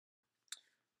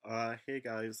Hey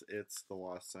guys, it's the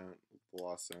Lost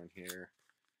Zone here,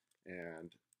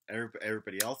 and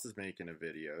everybody else is making a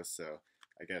video, so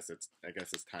I guess it's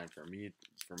time for me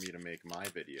to make my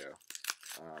video.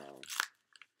 Um,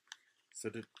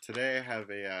 Today I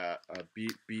have a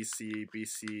BC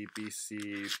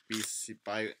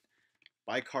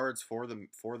buy cards for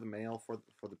the mail for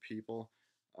the people.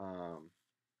 Um,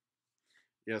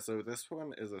 yeah, so this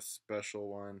one is a special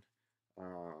one.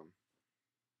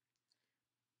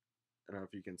 I don't know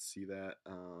if you can see that.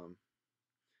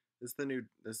 This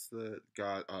is the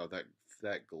god. Oh,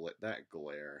 that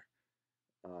glare.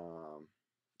 Um,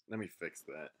 Let me fix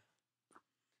that.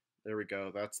 There we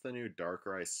go. That's the new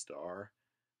Darkrai star.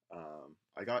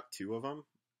 I got two of them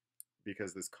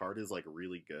because this card is like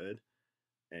really good,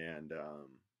 and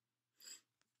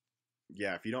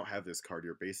yeah, if you don't have this card,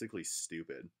 you're basically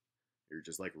stupid. You're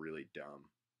just like really dumb.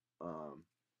 Um,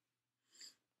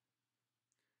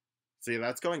 so yeah,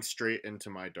 that's going straight into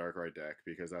my Darkrai deck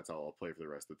because that's all I'll play for the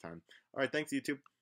rest of the time. All right, thanks YouTube.